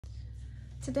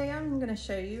Today I'm going to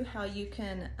show you how you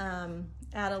can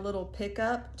add a little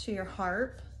pickup to your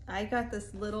harp. I got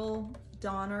this little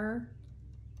Donner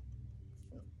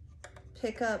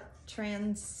pickup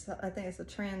I think it's a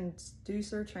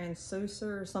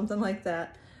transducer or something like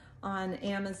that on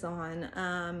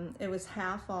Amazon. It was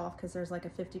half off because there's like a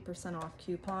 50% off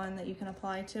coupon that you can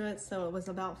apply to it, so it was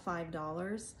about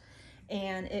 $5.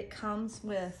 And it comes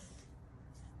with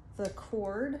the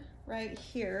cord right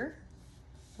here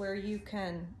where you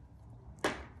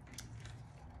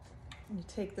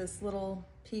take this little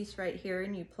piece right here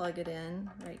and you plug it in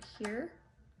right here.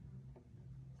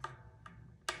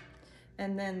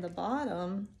 And then the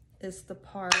bottom is the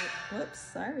part, whoops,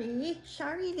 sorry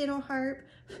little harp.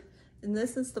 And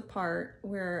this is the part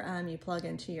where you plug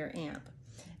into your amp.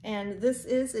 And this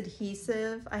is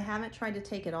adhesive. I haven't tried to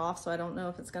take it off, so I don't know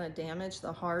if it's gonna damage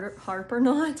the harp or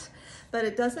not, but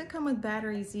it doesn't come with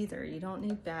batteries either. You don't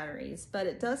need batteries, but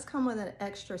it does come with an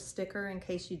extra sticker in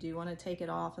case you do wanna take it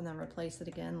off and then replace it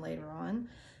again later on.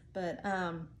 But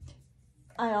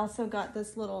I also got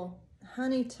this little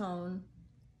Honeytone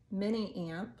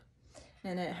mini amp,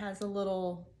 and it has a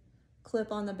little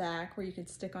clip on the back where you could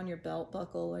stick on your belt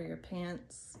buckle or your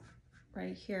pants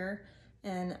right here.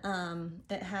 And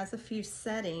it has a few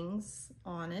settings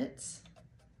on it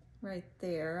right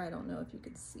there. I don't know if you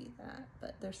could see that,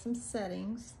 but there's some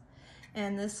settings.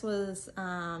 And this was,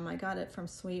 I got it from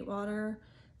Sweetwater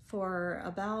for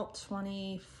about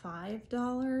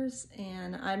 $25.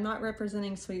 And I'm not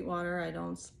representing Sweetwater. I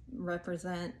don't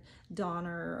represent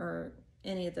Donner or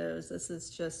any of those. This is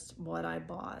just what I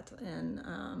bought, and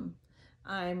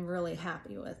I'm really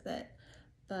happy with it.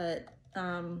 But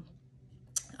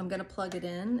I'm gonna plug it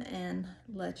in and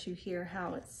let you hear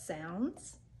how it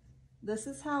sounds. This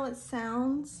is how it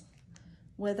sounds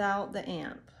without the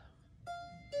amp.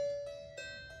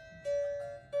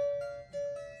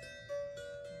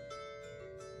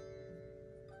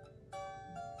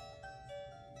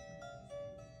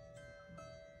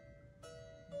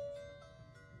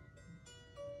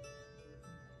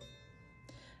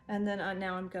 And then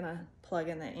now I'm gonna plug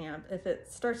in the amp. If it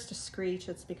starts to screech,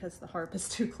 it's because the harp is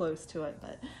too close to it,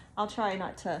 but I'll try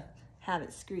not to have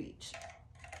it screech.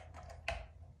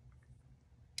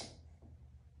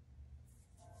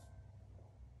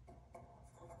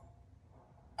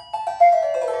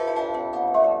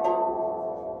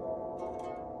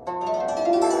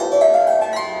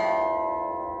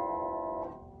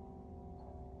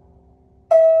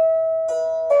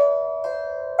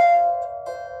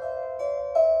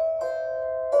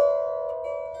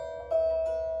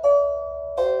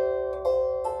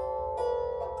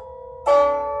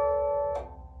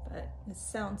 It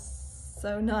sounds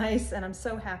so nice, and I'm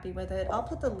so happy with it. I'll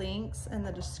put the links in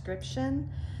the description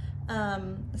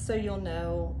so you'll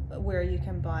know where you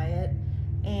can buy it.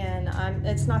 And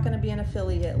it's not going to be an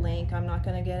affiliate link. I'm not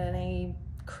going to get any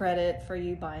credit for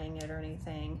you buying it or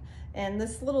anything. And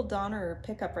this little Donner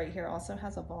pickup right here also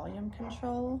has a volume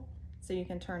control, so you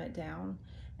can turn it down.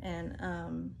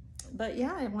 And but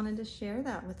yeah, I wanted to share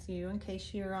that with you in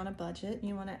case you're on a budget and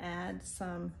you want to add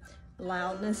some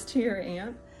loudness to your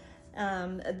amp.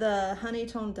 The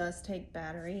Honeytone does take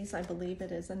batteries. I believe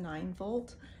it is a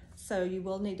 9-volt, so you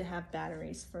will need to have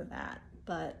batteries for that.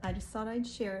 But I just thought I'd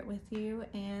share it with you,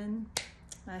 and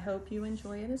I hope you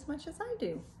enjoy it as much as I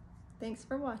do. Thanks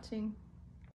for watching.